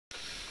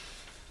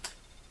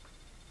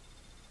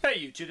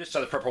Hey YouTube, this is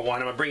the Purple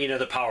One. I'm bringing you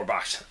another power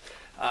box.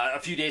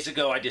 A few days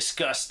ago I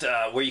discussed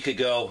where you could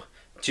go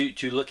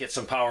to look at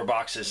some power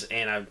boxes,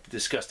 and I've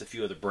discussed a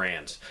few other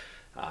brands.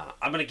 I'm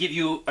going to give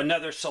you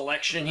another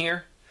selection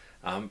here.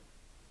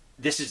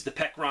 This is the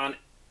Pecron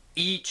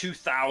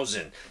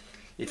E2000.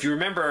 If you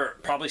remember,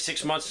 probably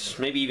 6 months,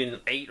 maybe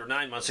even 8 or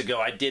 9 months ago,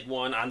 I did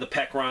one on the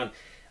Pecron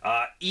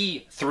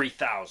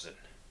E3000.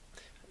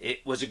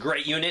 It was a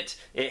great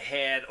unit. It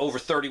had over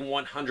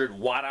 3,100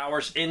 watt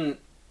hours in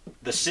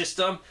the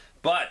system,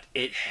 but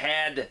it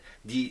had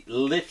the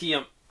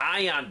lithium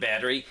ion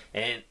battery,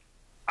 and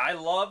I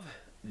love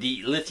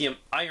the lithium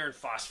iron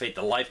phosphate,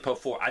 the LiFePO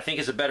 4. I think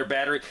it's a better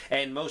battery,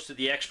 and most of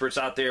the experts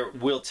out there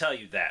will tell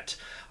you that.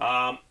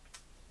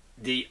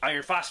 The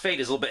iron phosphate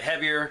is a little bit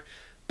heavier,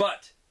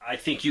 but I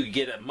think you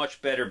get a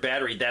much better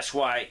battery. That's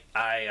why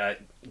I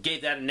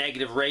gave that a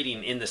negative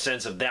rating in the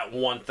sense of that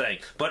one thing.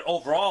 But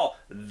overall,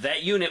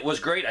 that unit was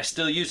great. I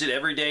still use it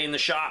every day in the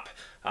shop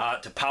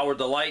to power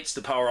the lights,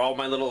 to power all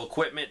my little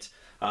equipment.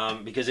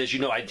 Because as you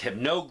know, I have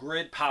no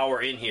grid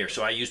power in here,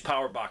 so I use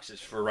power boxes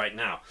for right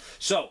now.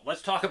 So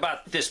let's talk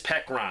about this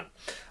Pecron.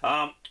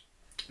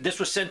 This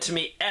was sent to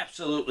me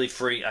absolutely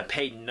free. I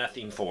paid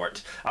nothing for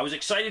it. I was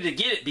excited to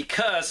get it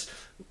because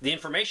the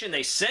information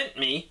they sent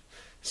me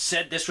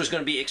said this was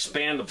going to be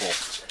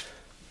expandable.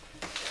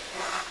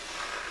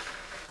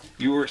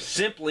 You were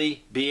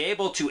simply be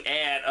able to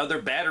add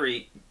other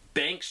battery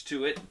banks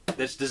to it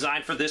that's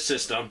designed for this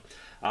system,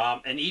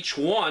 and each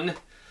one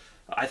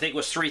I think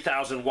was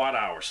 3,000 watt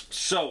hours.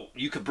 So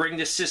you could bring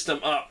this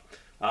system up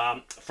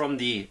from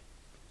a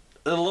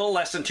little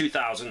less than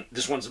 2,000.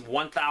 This one's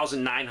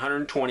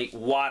 1,920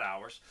 watt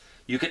hours.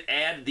 You could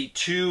add the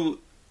 2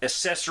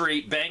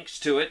 accessory banks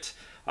to it,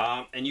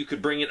 and you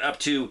could bring it up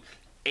to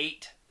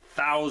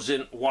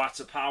 8,000 watts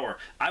of power.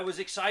 I was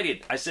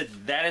excited. I said,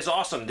 that is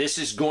awesome. This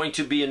is going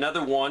to be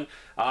another one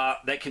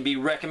that can be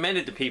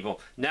recommended to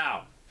people.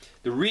 Now,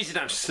 the reason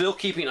I'm still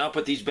keeping up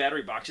with these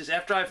battery boxes,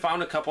 after I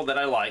found a couple that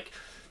I like,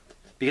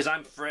 because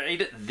I'm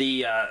afraid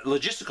the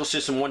logistical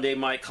system one day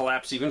might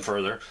collapse even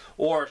further,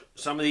 or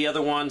some of the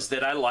other ones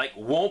that I like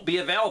won't be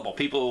available.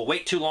 People will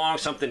wait too long,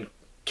 something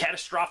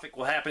catastrophic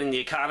will happen in the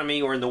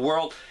economy or in the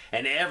world,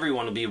 and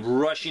everyone will be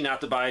rushing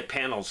out to buy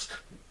panels,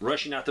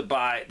 rushing out to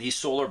buy these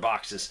solar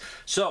boxes.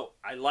 So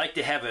I like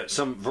to have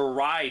some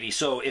variety.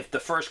 So if the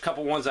first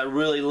couple ones I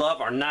really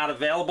love are not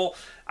available,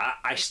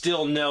 I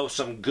still know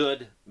some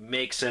good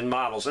makes and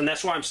models, and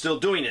that's why I'm still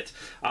doing it.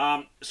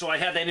 So I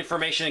have that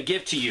information to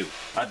give to you.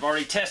 I've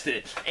already tested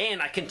it, and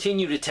I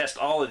continue to test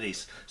all of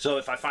these. So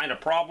if I find a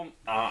problem,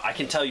 I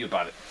can tell you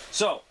about it.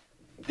 So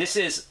this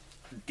is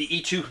the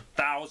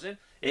E2000.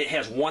 It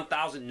has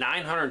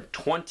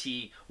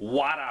 1,920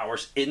 watt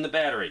hours in the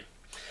battery.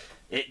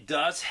 It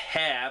does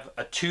have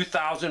a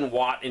 2,000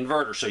 watt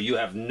inverter, so you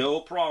have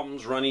no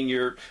problems running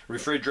your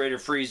refrigerator,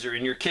 freezer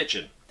in your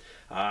kitchen.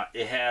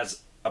 It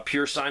has a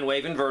pure sine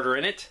wave inverter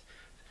in it.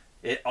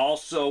 It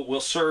also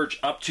will surge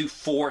up to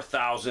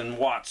 4,000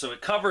 watts, so it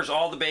covers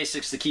all the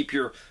basics to keep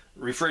your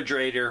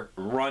refrigerator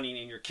running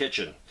in your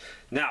kitchen.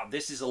 Now,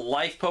 this is a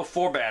LiFePO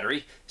 4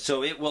 battery,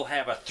 so it will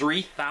have a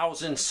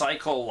 3,000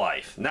 cycle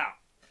life. Now,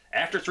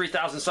 after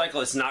 3,000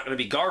 cycles, it's not going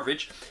to be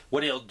garbage.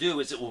 What it'll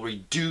do is it will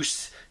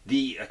reduce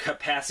the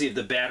capacity of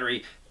the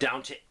battery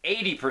down to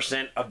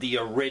 80% of the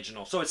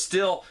original. So it's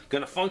still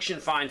going to function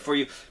fine for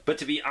you. But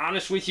to be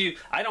honest with you,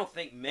 I don't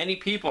think many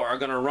people are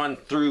going to run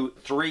through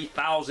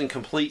 3,000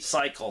 complete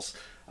cycles.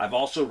 I've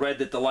also read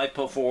that the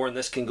LiFePO 4 and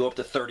this can go up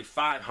to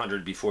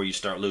 3,500 before you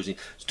start losing.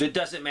 So it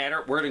doesn't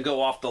matter. We're going to go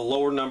off the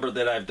lower number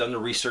that I've done the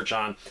research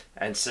on,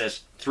 and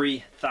says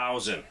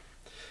 3,000.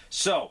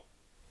 So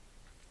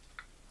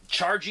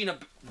charging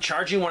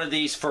one of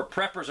these for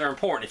preppers are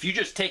important. If you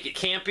just take it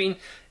camping,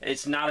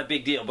 it's not a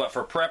big deal. But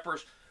for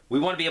preppers, we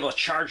want to be able to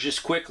charge this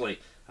quickly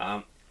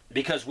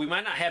because we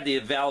might not have the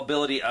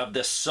availability of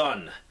the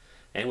sun.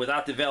 And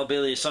without the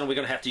availability of the sun, we're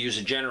going to have to use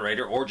a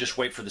generator or just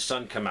wait for the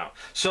sun to come out.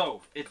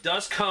 So it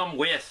does come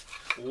with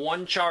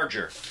one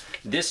charger.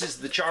 This is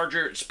the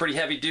charger. It's pretty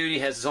heavy duty,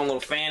 has its own little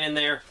fan in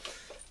there.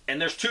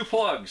 And there's 2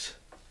 plugs.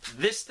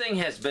 This thing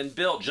has been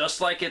built just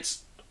like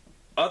its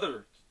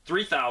other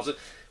 3,000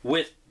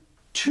 with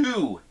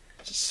 2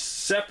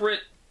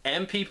 separate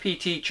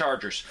MPPT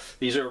chargers.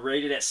 These are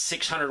rated at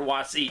 600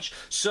 watts each.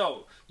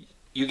 So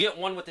you get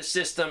one with the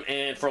system,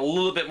 and for a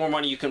little bit more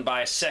money you can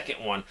buy a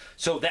second one.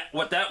 So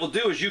what that will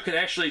do is you can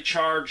actually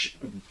charge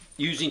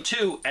using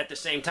 2 at the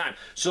same time.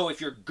 So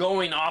if you're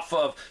going off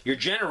of your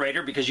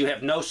generator because you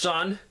have no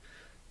sun,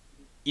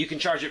 you can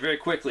charge it very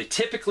quickly.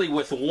 Typically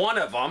with one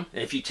of them,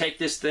 if you take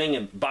this thing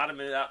and bottom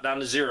it out down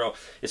to 0,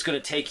 it's going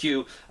to take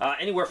you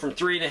anywhere from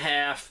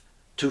 3.5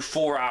 to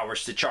 4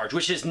 hours to charge,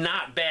 which is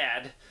not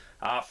bad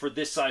for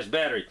this size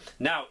battery.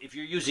 Now, if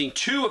you're using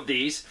 2 of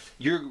these,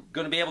 you're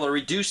going to be able to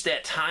reduce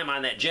that time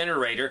on that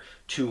generator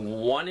to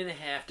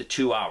 1.5 to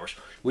 2 hours,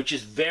 which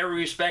is very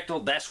respectable.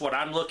 That's what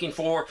I'm looking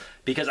for,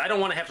 because I don't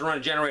want to have to run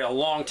a generator a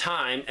long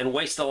time and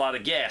waste a lot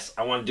of gas.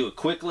 I want to do it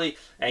quickly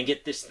and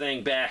get this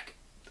thing back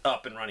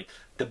up and running.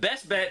 The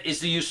best bet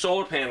is to use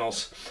solar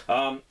panels.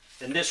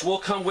 And this will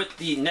come with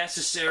the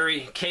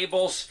necessary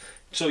cables,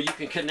 so you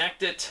can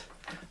connect it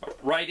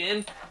right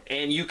in,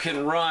 and you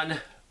can run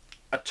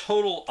a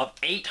total of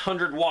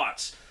 800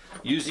 watts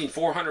using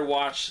 400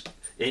 watts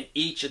in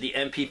each of the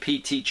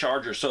MPPT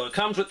chargers. So it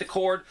comes with the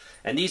cord,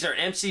 and these are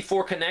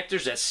MC4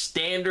 connectors. That's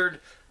standard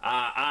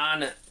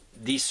on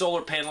the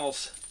solar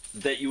panels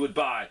that you would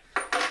buy.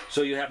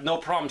 So you have no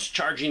problems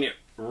charging it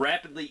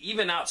rapidly,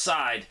 even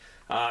outside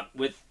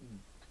with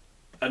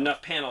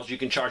enough panels. You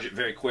can charge it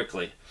very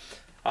quickly.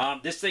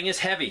 This thing is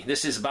heavy.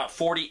 This is about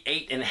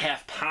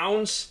 48.5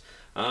 pounds.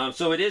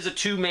 So it is a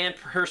two-man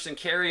person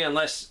carry,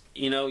 unless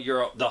you know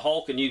you're the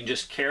Hulk and you can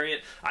just carry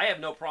it. I have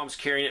no problems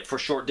carrying it for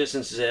short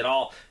distances at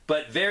all,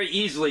 but very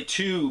easily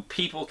two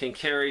people can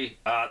carry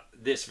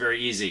this very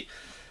easy.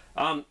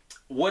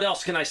 What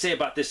else can I say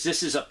about this?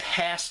 This is a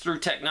pass-through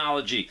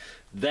technology.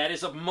 That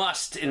is a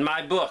must in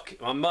my book,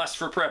 a must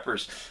for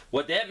preppers.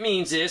 What that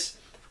means is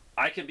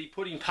I could be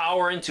putting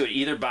power into it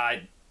either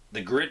by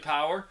the grid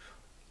power,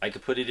 I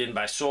could put it in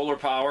by solar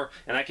power,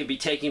 and I could be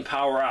taking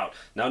power out.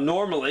 Now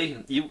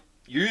normally,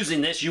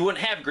 using this, you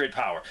wouldn't have grid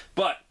power,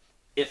 but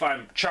if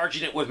I'm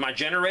charging it with my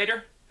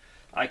generator,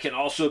 I can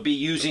also be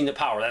using the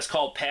power. That's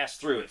called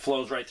pass-through. It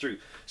flows right through.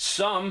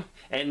 Some,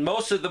 and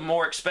most of the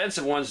more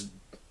expensive ones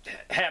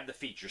have the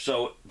feature,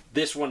 so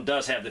this one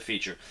does have the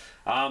feature.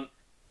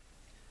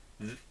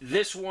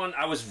 This one,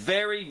 I was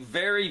very,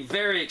 very,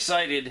 very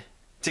excited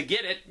to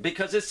get it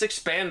because it's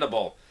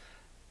expandable.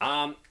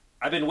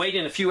 I've been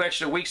waiting a few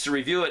extra weeks to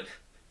review it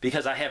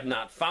because I have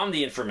not found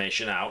the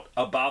information out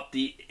about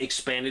the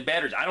expanded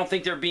batteries. I don't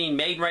think they're being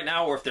made right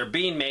now, or if they're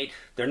being made,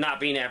 they're not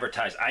being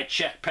advertised. I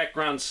checked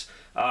Pecron's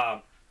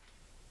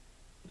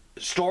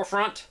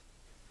storefront,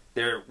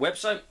 their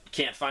website,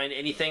 can't find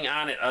anything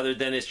on it other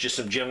than it's just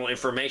some general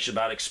information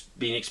about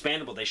being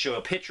expandable. They show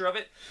a picture of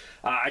it.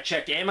 I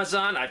checked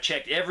Amazon, I've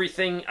checked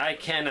everything I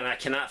can, and I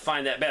cannot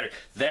find that battery.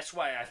 That's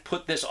why I've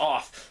put this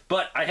off.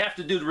 But I have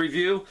to do the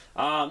review.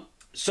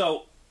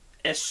 So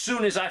as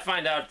soon as I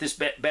find out if this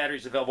battery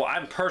is available,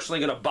 I'm personally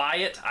going to buy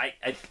it.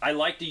 I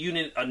like the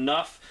unit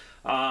enough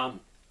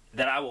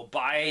that I will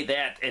buy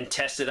that and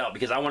test it out,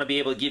 because I want to be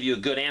able to give you a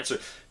good answer.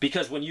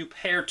 Because when you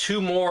pair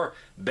two more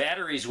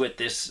batteries with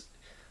this,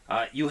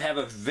 you have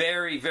a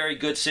very, very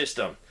good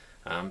system.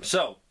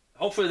 So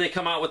hopefully they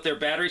come out with their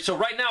battery. So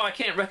right now I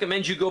can't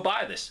recommend you go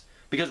buy this,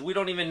 because we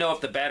don't even know if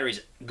the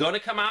battery's going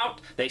to come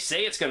out. They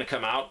say it's going to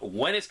come out,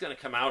 when it's going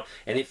to come out.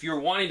 And if you're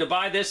wanting to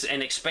buy this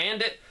and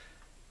expand it,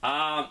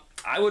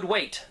 I would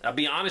wait. I'll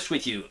be honest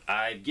with you.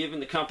 I've given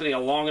the company a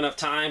long enough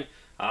time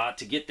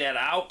to get that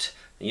out.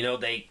 You know,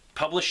 they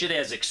publish it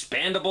as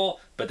expandable,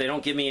 but they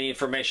don't give me any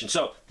information.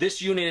 So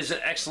this unit is an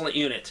excellent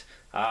unit.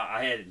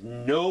 I had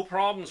no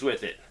problems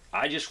with it.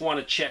 I just want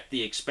to check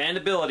the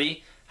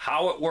expandability,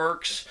 how it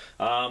works,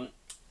 and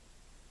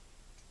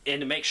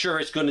to make sure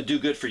it's going to do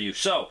good for you.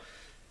 So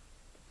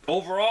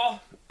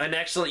overall, an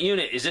excellent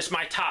unit. Is this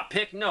my top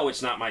pick? No,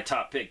 it's not my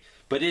top pick,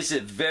 but it's a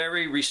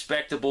very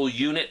respectable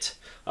unit.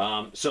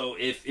 So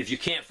if you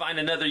can't find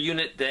another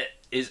unit that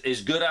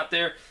is good out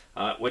there,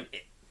 when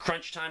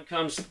crunch time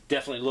comes,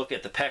 definitely look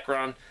at the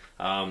Pecron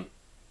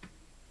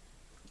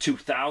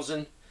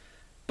 2000.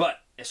 But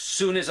as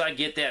soon as I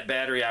get that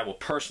battery, I will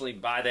personally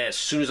buy that as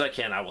soon as I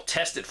can. I will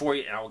test it for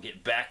you, and I will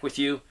get back with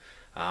you.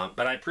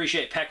 But I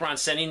appreciate Pecron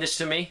sending this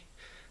to me.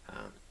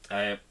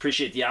 I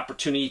appreciate the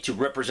opportunity to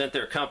represent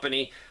their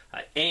company.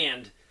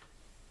 And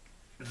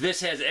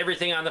this has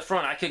everything on the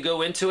front. I could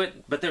go into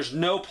it, but there's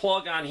no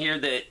plug on here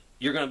that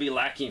you're going to be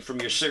lacking, from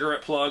your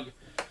cigarette plug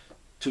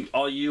to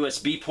all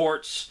USB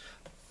ports.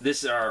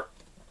 These are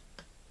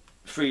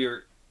for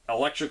your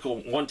electrical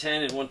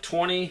 110 and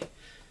 120.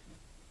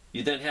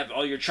 You then have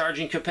all your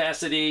charging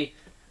capacity.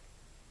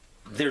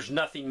 There's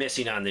nothing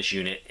missing on this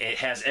unit. It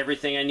has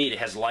everything I need. It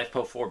has a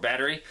LiFePO 4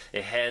 battery.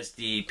 It has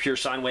the pure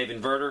sine wave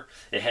inverter.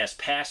 It has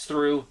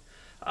pass-through.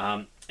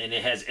 And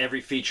it has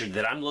every feature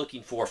that I'm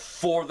looking for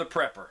the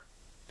prepper.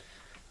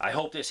 I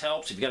hope this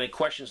helps. If you've got any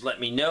questions, let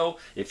me know.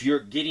 If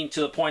you're getting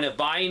to the point of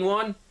buying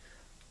one,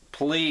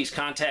 please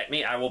contact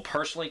me. I will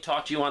personally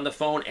talk to you on the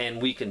phone, and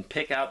we can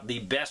pick out the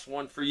best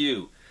one for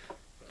you.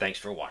 Thanks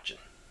for watching.